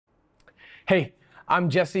Hey, I'm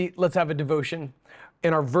Jesse. Let's have a devotion.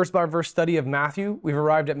 In our verse-by-verse study of Matthew, we've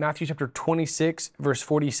arrived at Matthew chapter 26, verse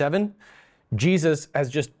 47. Jesus has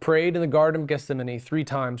just prayed in the Garden of Gethsemane 3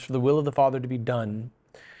 times for the will of the Father to be done.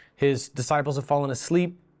 His disciples have fallen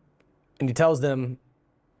asleep, and he tells them,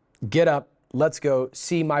 get up, let's go,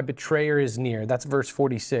 see my betrayer is near. That's verse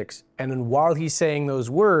 46. And then while he's saying those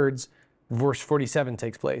words, verse 47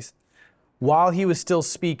 takes place. While he was still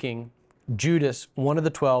speaking, Judas, one of the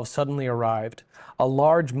 12, suddenly arrived. A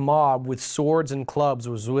large mob with swords and clubs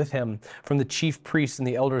was with him from the chief priests and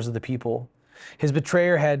the elders of the people. His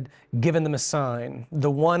betrayer had given them a sign.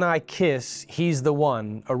 The one I kiss, he's the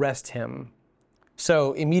one. Arrest him.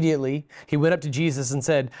 So immediately he went up to Jesus and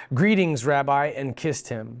said, "Greetings, Rabbi," and kissed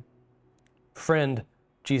him. "Friend,"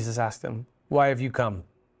 Jesus asked him, "why have you come?"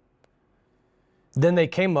 Then they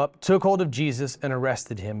came up, took hold of Jesus, and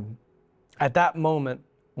arrested him. At that moment,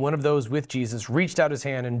 one of those with Jesus reached out his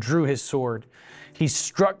hand and drew his sword. He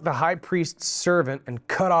struck the high priest's servant and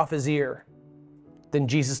cut off his ear. Then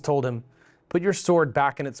Jesus told him, "Put your sword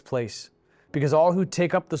back in its place, because all who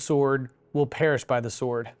take up the sword will perish by the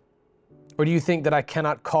sword. Or do you think that I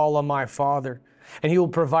cannot call on my Father, and he will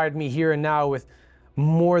provide me here and now with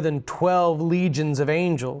more than 12 legions of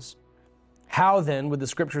angels? How then would the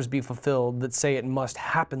scriptures be fulfilled that say it must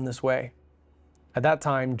happen this way?" At that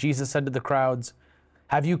time, Jesus said to the crowds,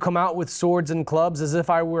 "Have you come out with swords and clubs as if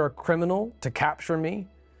I were a criminal to capture me?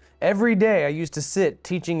 Every day I used to sit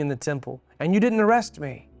teaching in the temple, and you didn't arrest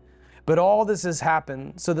me. But all this has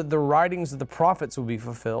happened so that the writings of the prophets will be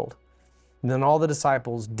fulfilled." And then all the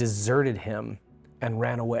disciples deserted him and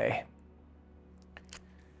ran away.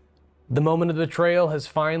 The moment of betrayal has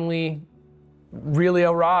finally really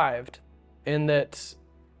arrived, in that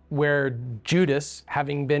where Judas,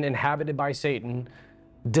 having been inhabited by Satan,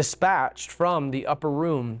 dispatched from the upper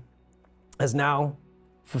room, has now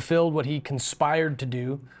fulfilled what he conspired to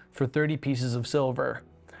do for 30 pieces of silver.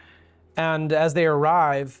 And as they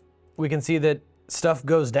arrive, we can see that stuff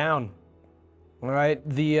goes down. All right,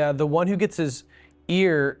 the one who gets his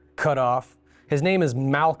ear cut off, his name is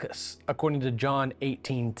Malchus, according to John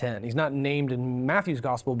 18:10. He's not named in Matthew's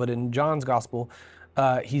gospel, but in John's gospel,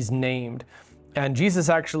 he's named. And Jesus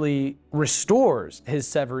actually restores his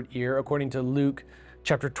severed ear, according to Luke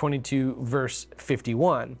chapter 22, verse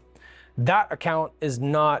 51. That account is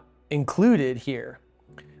not included here,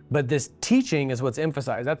 but this teaching is what's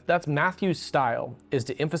emphasized. That's Matthew's style, is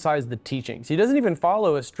to emphasize the teachings. He doesn't even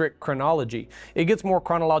follow a strict chronology. It gets more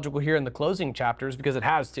chronological here in the closing chapters because it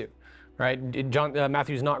has to, right?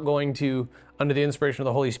 Matthew's not going to, under the inspiration of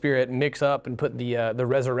the Holy Spirit, mix up and put the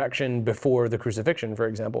resurrection before the crucifixion, for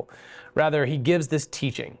example. Rather, he gives this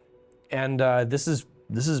teaching. And this is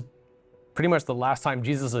pretty much the last time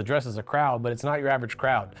Jesus addresses a crowd, but it's not your average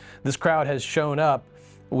crowd. This crowd has shown up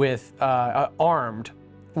with armed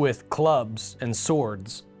with clubs and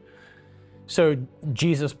swords. So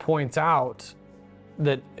Jesus points out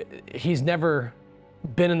that he's never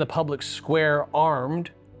been in the public square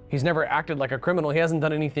armed. He's never acted like a criminal. He hasn't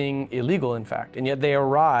done anything illegal, in fact. And yet they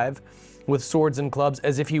arrive with swords and clubs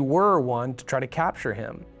as if he were one to try to capture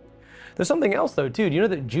him. There's something else though, too. Do you know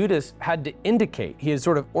that Judas had to indicate, he had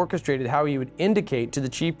sort of orchestrated how he would indicate to the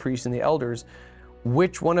chief priests and the elders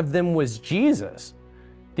which one of them was Jesus?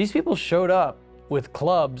 These people showed up with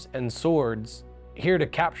clubs and swords here to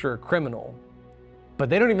capture a criminal, but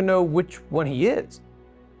they don't even know which one he is.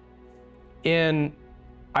 In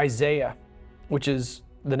Isaiah, which is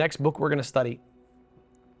the next book we're going to study,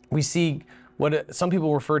 we see what some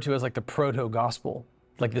people refer to as like the proto-gospel,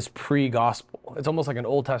 like this pre-gospel. It's almost like an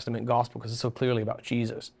Old Testament gospel because it's so clearly about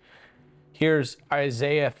Jesus. Here's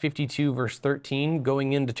Isaiah 52, verse 13,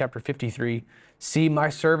 going into chapter 53. "See, my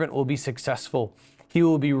servant will be successful. He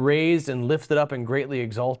will be raised and lifted up and greatly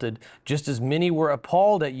exalted. Just as many were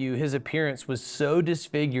appalled at you, his appearance was so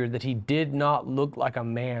disfigured that he did not look like a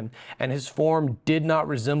man, and his form did not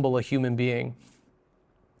resemble a human being.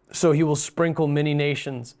 So he will sprinkle many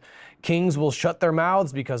nations. Kings will shut their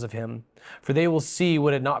mouths because of him, for they will see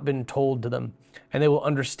what had not been told to them, and they will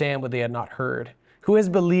understand what they had not heard. Who has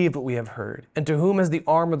believed what we have heard? And to whom has the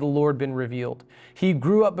arm of the Lord been revealed? He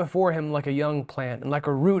grew up before him like a young plant and like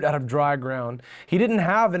a root out of dry ground. He didn't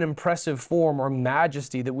have an impressive form or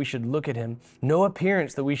majesty that we should look at him, no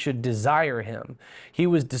appearance that we should desire him. He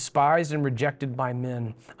was despised and rejected by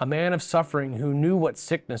men, a man of suffering who knew what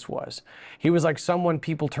sickness was. He was like someone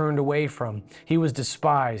people turned away from. He was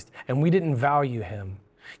despised, and we didn't value him.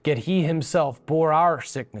 Yet he himself bore our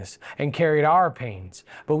sickness and carried our pains.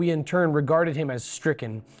 But we in turn regarded him as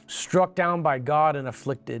stricken, struck down by God and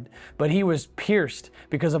afflicted. But he was pierced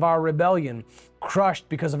because of our rebellion, crushed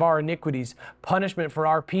because of our iniquities. Punishment for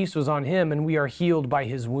our peace was on him, and we are healed by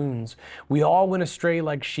his wounds. We all went astray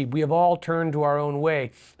like sheep. We have all turned to our own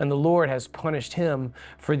way, and the Lord has punished him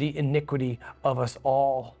for the iniquity of us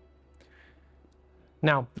all.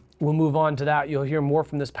 Now, we'll move on to that. You'll hear more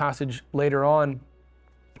from this passage later on.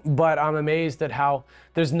 But I'm amazed at how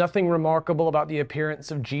there's nothing remarkable about the appearance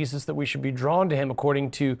of Jesus that we should be drawn to him, according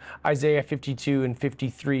to Isaiah 52 and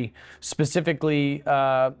 53, specifically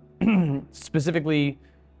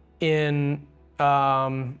in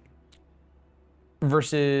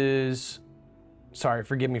verses. Sorry,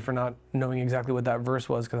 forgive me for not knowing exactly what that verse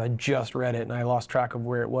was, because I just read it and I lost track of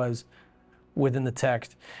where it was within the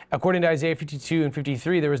text. According to Isaiah 52 and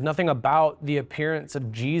 53, there was nothing about the appearance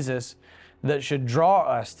of Jesus that should draw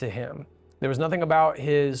us to him. There was nothing about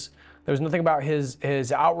his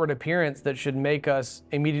outward appearance that should make us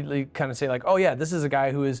immediately kind of say like, oh yeah, this is a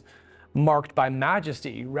guy who is marked by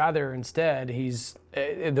majesty. Rather, instead,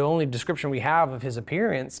 the only description we have of his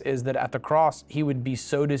appearance is that at the cross he would be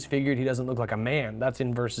so disfigured he doesn't look like a man. That's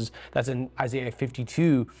in Isaiah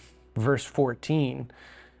 52, verse 14.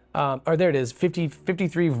 Or there it is,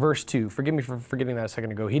 53 verse 2. Forgive me for forgetting that a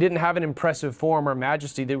second ago. He didn't have an impressive form or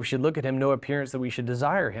majesty that we should look at him, no appearance that we should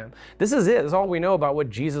desire him. This is it. This is all we know about what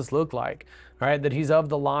Jesus looked like. All right, that he's of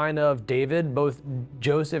the line of David. Both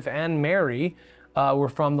Joseph and Mary were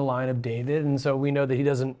from the line of David. And so we know that he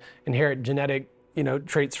doesn't inherit genetic,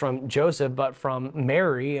 traits from Joseph, but from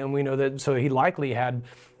Mary. And we know that, so he likely had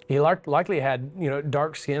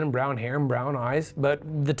dark skin and brown hair and brown eyes, but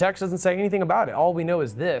the text doesn't say anything about it. All we know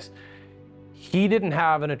is this: he didn't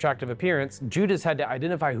have an attractive appearance. Judas had to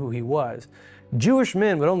identify who he was. Jewish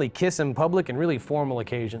men would only kiss in public and really formal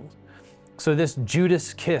occasions. So this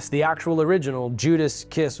Judas kiss, the actual original Judas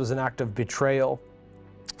kiss, was an act of betrayal.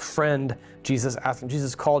 Friend, Jesus asked him.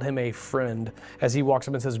 Jesus called him a friend as he walks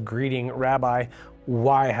up and says, "Greeting, Rabbi,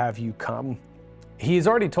 why have you come?" He's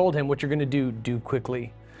already told him what you're going to do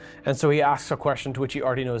quickly. And so he asks a question to which he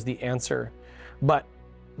already knows the answer. But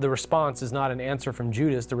the response is not an answer from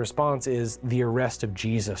Judas. The response is the arrest of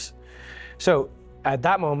Jesus. So at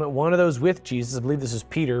that moment, one of those with Jesus, I believe this is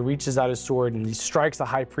Peter, reaches out his sword and he strikes the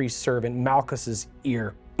high priest's servant Malchus's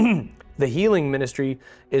ear. The healing ministry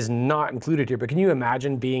is not included here, but can you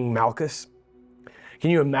imagine being Malchus? Can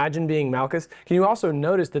you imagine being Malchus? Can you also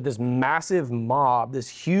notice that this massive mob, this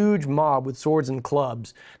huge mob with swords and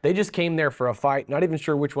clubs, they just came there for a fight, not even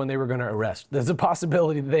sure which one they were going to arrest. There's a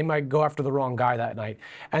possibility that they might go after the wrong guy that night.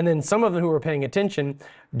 And then some of them who were paying attention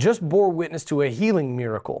just bore witness to a healing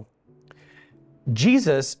miracle.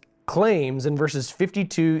 Jesus claims in verses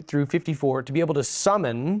 52 through 54 to be able to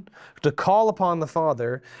summon, to call upon the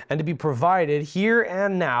Father, and to be provided here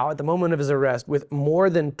and now at the moment of his arrest with more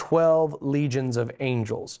than 12 legions of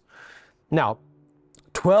angels. Now,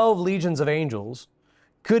 12 legions of angels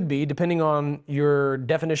could be, depending on your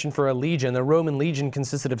definition for a legion, the Roman legion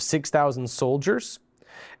consisted of 6,000 soldiers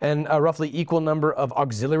and a roughly equal number of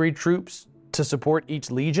auxiliary troops to support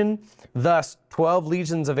each legion. Thus, 12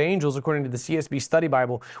 legions of angels, according to the CSB Study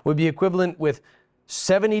Bible, would be equivalent with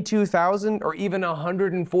 72,000 or even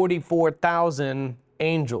 144,000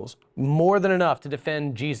 angels. More than enough to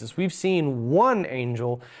defend Jesus. We've seen one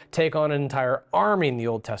angel take on an entire army in the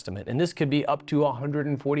Old Testament, and this could be up to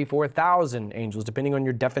 144,000 angels, depending on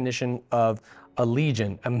your definition of a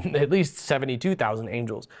legion, at least 72,000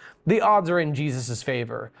 angels. The odds are in Jesus'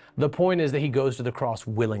 favor. The point is that he goes to the cross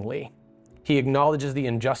willingly. He acknowledges the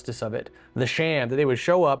injustice of it, the sham that they would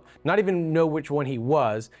show up, not even know which one he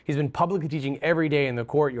was. He's been publicly teaching every day in the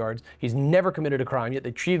courtyards. He's never committed a crime, yet they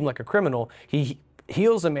treat him like a criminal. He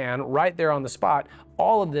heals a man right there on the spot.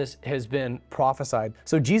 All of this has been prophesied.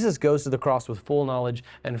 So Jesus goes to the cross with full knowledge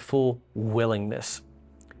and full willingness.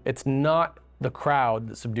 It's not the crowd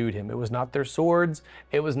that subdued him. It was not their swords.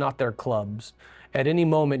 It was not their clubs. At any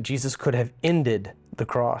moment, Jesus could have ended the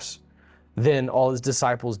cross. Then all his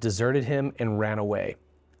disciples deserted him and ran away.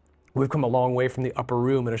 We've come a long way from the upper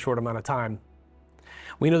room in a short amount of time.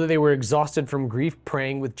 We know that they were exhausted from grief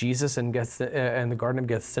praying with Jesus in the Garden of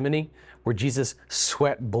Gethsemane, where Jesus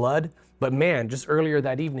sweat blood. But man, just earlier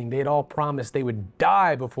that evening, they had all promised they would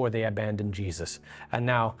die before they abandoned Jesus. And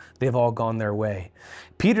now they've all gone their way.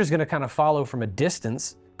 Peter's going to kind of follow from a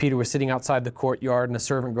distance. Peter was sitting outside the courtyard and a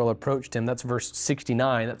servant girl approached him. That's verse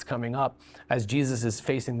 69 that's coming up as Jesus is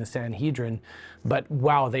facing the Sanhedrin. But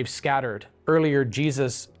wow, they've scattered. Earlier,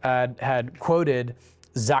 Jesus had quoted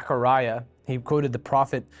Zechariah He quoted the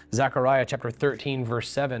prophet Zechariah chapter 13, verse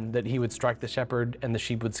 7, that he would strike the shepherd and the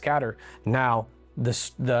sheep would scatter. Now,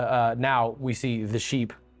 now we see the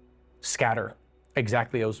sheep scatter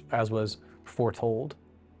exactly as was foretold.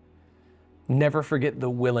 Never forget the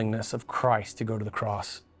willingness of Christ to go to the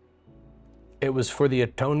cross. It was for the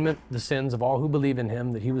atonement, the sins of all who believe in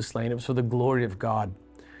him, that he was slain. It was for the glory of God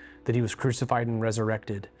that he was crucified and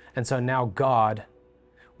resurrected. And so now God,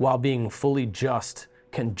 while being fully just,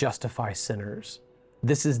 can justify sinners.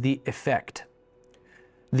 This is the effect.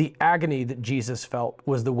 The agony that Jesus felt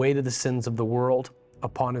was the weight of the sins of the world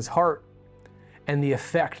upon his heart, and the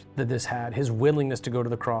effect that this had, his willingness to go to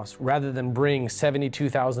the cross, rather than bring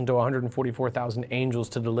 72,000 to 144,000 angels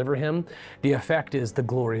to deliver him, the effect is the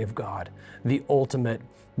glory of God, the ultimate,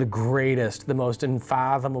 the greatest, the most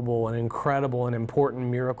unfathomable and incredible and important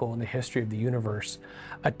miracle in the history of the universe,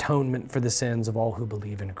 atonement for the sins of all who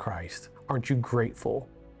believe in Christ. Aren't you grateful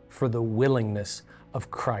for the willingness of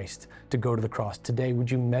Christ to go to the cross? Today, would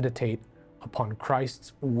you meditate upon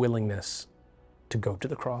Christ's willingness to go to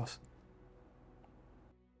the cross?